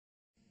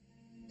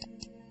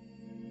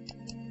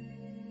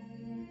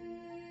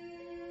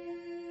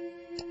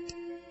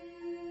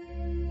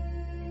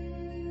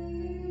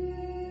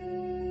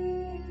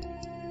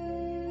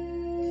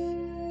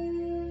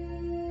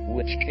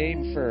Which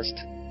came first,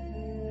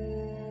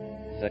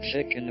 the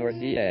chicken or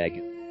the egg?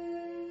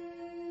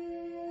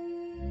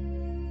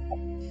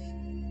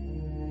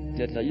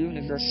 Did the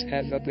universe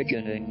have a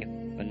beginning,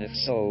 and if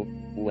so,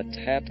 what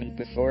happened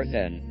before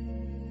then?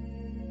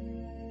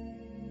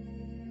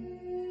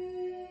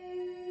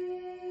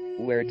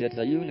 Where did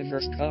the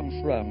universe come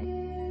from,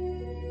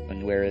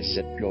 and where is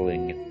it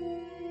going?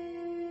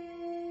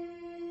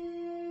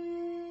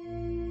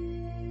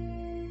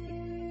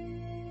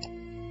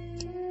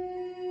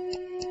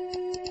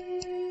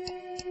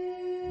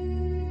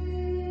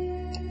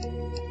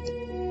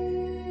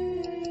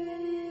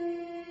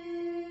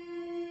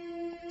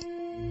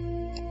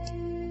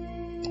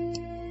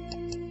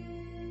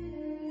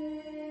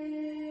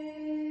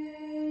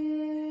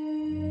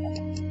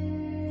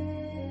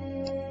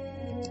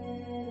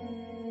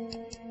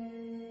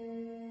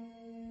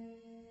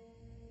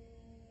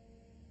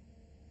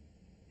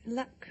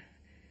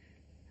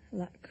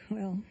 Luck,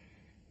 well,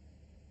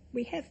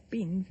 we have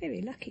been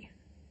very lucky.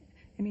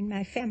 I mean,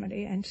 my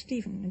family and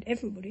Stephen and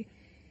everybody.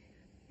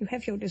 You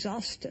have your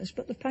disasters,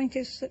 but the point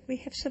is that we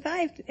have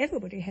survived.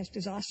 Everybody has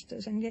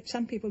disasters, and yet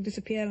some people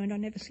disappear and are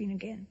never seen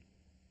again.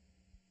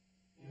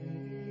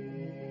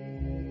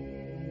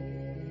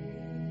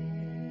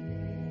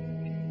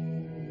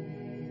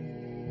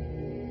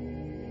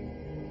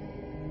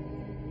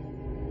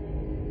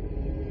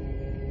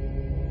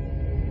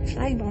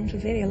 Flying bombs were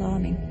very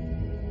alarming.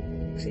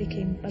 So they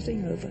came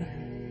buzzing over,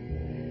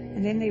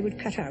 and then they would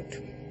cut out.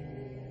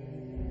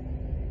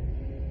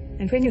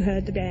 And when you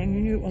heard the bang, you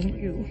knew it wasn't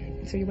you,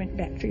 so you went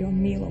back to your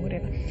meal or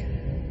whatever.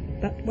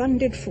 But one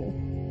did fall,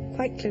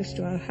 quite close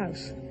to our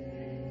house,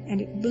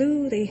 and it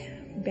blew the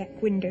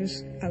back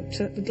windows out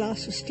so that the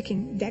glass was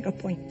sticking dagger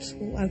points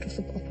all out of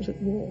the opposite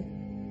wall.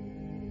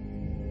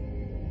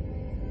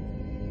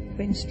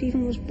 When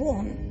Stephen was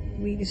born,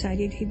 we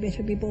decided he'd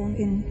better be born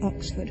in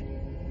Oxford.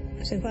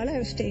 So while I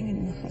was staying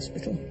in the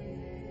hospital,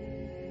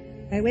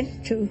 I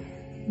went to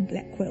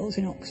Blackwell's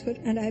in Oxford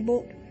and I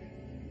bought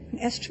an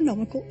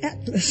astronomical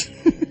atlas.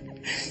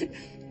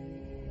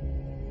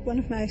 One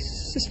of my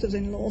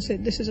sisters-in-law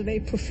said, "This is a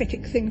very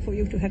prophetic thing for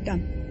you to have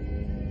done."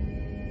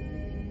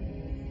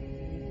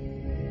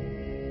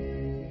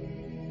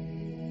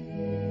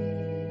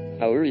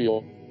 How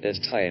real is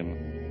time?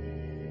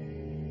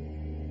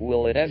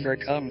 Will it ever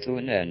come to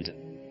an end?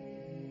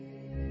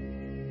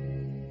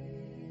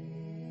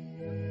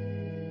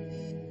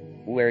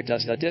 Where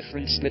does the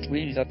difference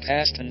between the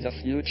past and the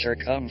future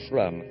come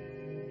from?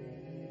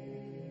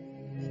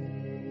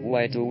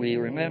 Why do we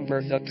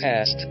remember the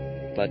past,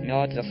 but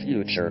not the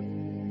future?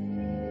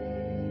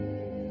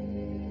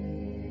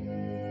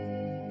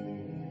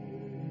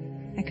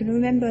 I can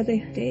remember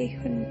the day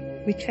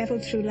when we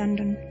travelled through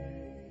London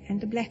and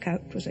the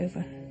blackout was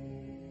over.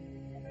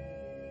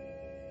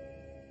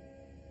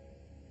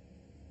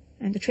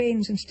 And the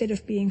trains, instead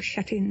of being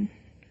shut in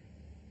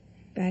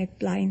by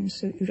blinds,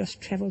 so you just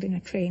travelled in a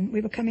train,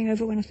 we were coming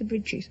over one of the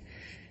bridges,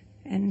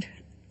 and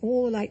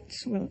all the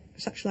lights, well,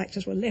 such lights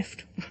as were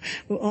left,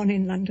 were on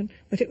in London,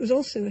 but it was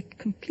also a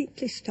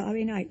completely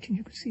starry night, and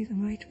you could see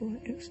them right all.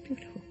 It was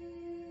beautiful.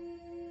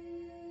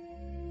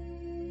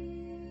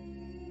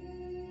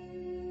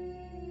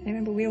 I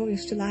remember we all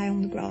used to lie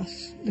on the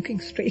grass, looking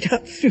straight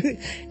up through the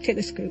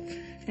telescope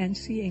and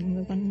seeing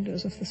the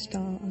wonders of the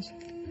stars.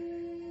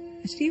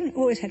 And Stephen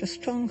always had a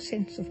strong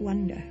sense of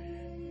wonder,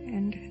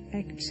 and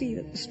I could see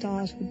that the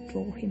stars would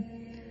draw him,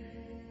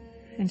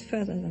 and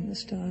further than the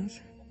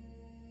stars.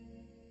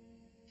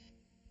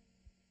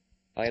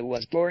 I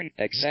was born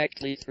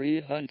exactly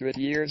 300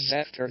 years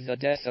after the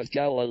death of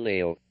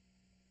Galileo.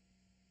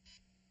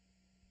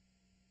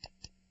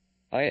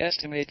 I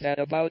estimate that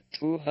about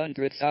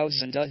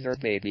 200,000 other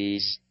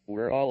babies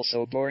were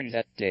also born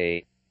that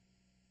day.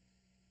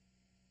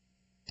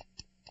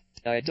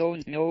 I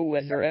don't know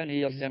whether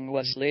any of them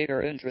was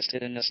later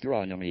interested in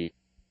astronomy.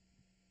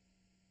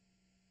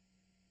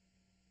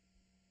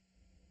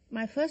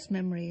 My first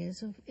memory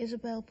is of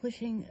Isabel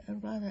pushing a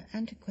rather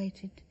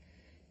antiquated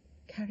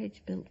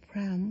carriage-built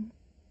pram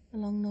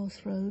along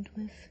North Road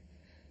with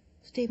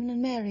Stephen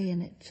and Mary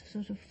in it,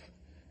 sort of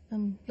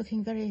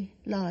looking very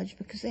large,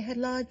 because they had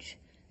large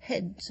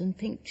heads and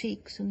pink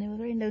cheeks, and they were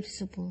very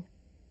noticeable.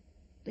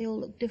 They all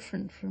looked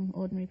different from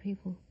ordinary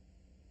people.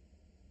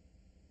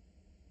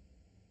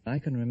 I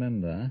can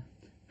remember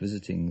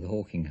visiting the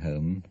Hawking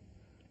home,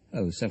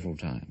 several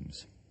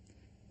times.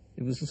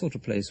 It was the sort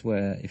of place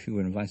where, if you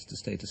were invited to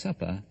stay to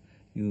supper,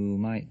 you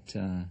might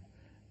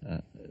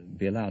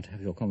be allowed to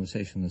have your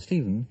conversation with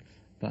Stephen,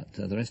 but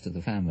the rest of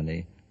the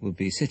family would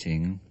be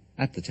sitting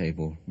at the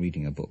table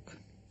reading a book,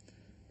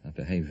 a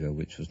behaviour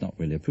which was not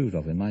really approved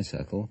of in my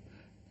circle,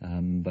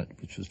 but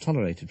which was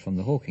tolerated from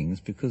the Hawkings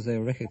because they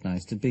were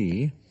recognised to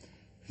be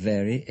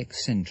very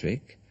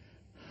eccentric,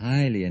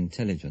 highly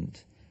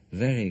intelligent,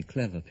 very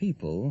clever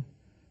people,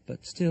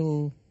 but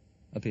still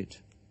a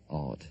bit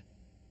odd.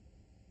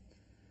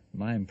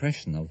 My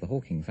impression of the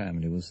Hawking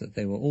family was that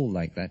they were all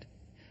like that,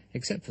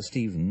 except for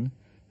Stephen,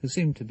 who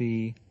seemed to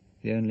be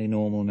the only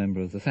normal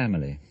member of the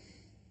family.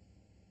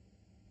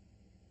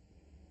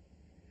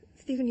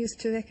 Stephen used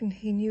to reckon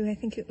he knew, I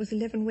think it was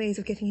 11 ways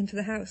of getting into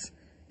the house.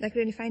 I could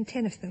only find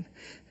 10 of them.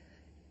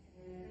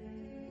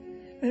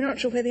 I'm not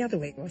sure where the other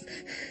way was.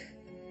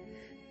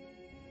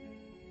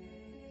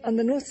 On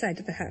the north side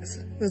of the house,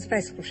 there was a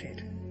bicycle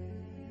shed.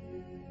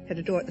 Had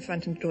a door at the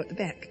front and a door at the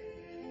back.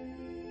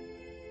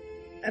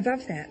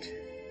 Above that,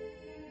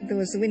 there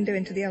was a window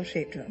into the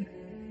L-shaped room.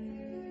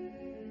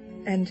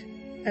 And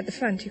at the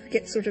front, you could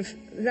get sort of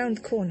round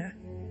the corner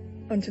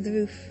onto the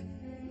roof.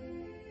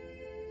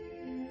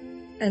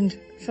 And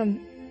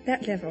from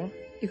that level,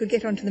 you could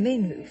get onto the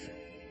main roof.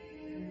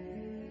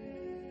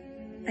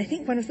 I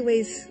think one of the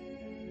ways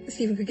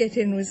Stephen could get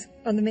in was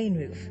on the main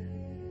roof.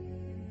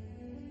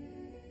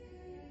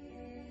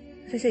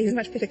 As I say, he was a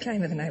much better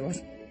climber than I was.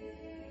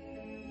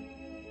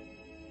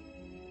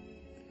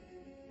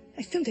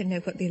 I still don't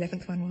know what the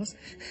 11th one was.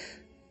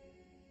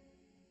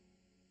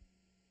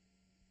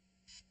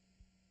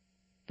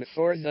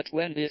 Before the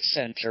 20th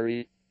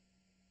century,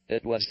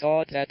 it was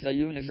thought that the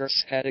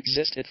universe had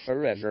existed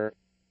forever,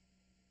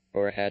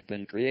 or had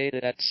been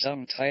created at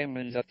some time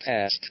in the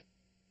past,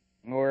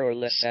 more or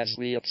less as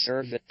we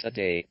observe it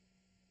today.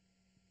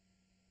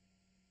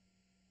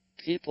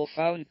 People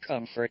found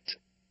comfort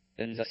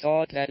in the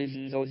thought that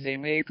even though they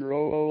may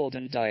grow old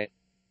and die,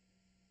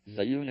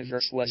 the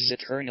universe was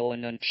eternal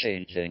and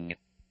unchanging.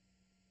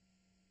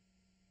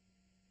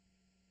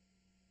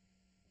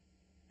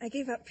 I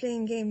gave up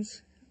playing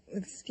games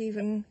with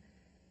Stephen,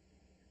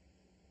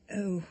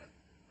 when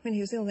he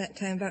was ill that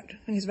time, when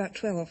he was about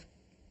 12,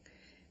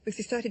 because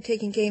he started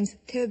taking games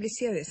terribly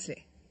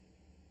seriously.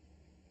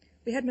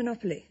 We had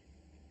Monopoly.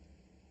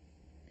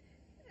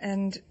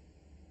 And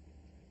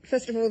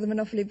first of all, the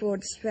Monopoly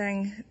board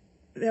sprang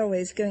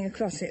railways going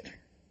across it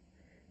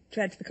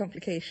to add to the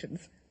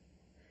complications.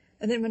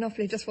 And then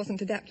Monopoly just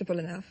wasn't adaptable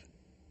enough.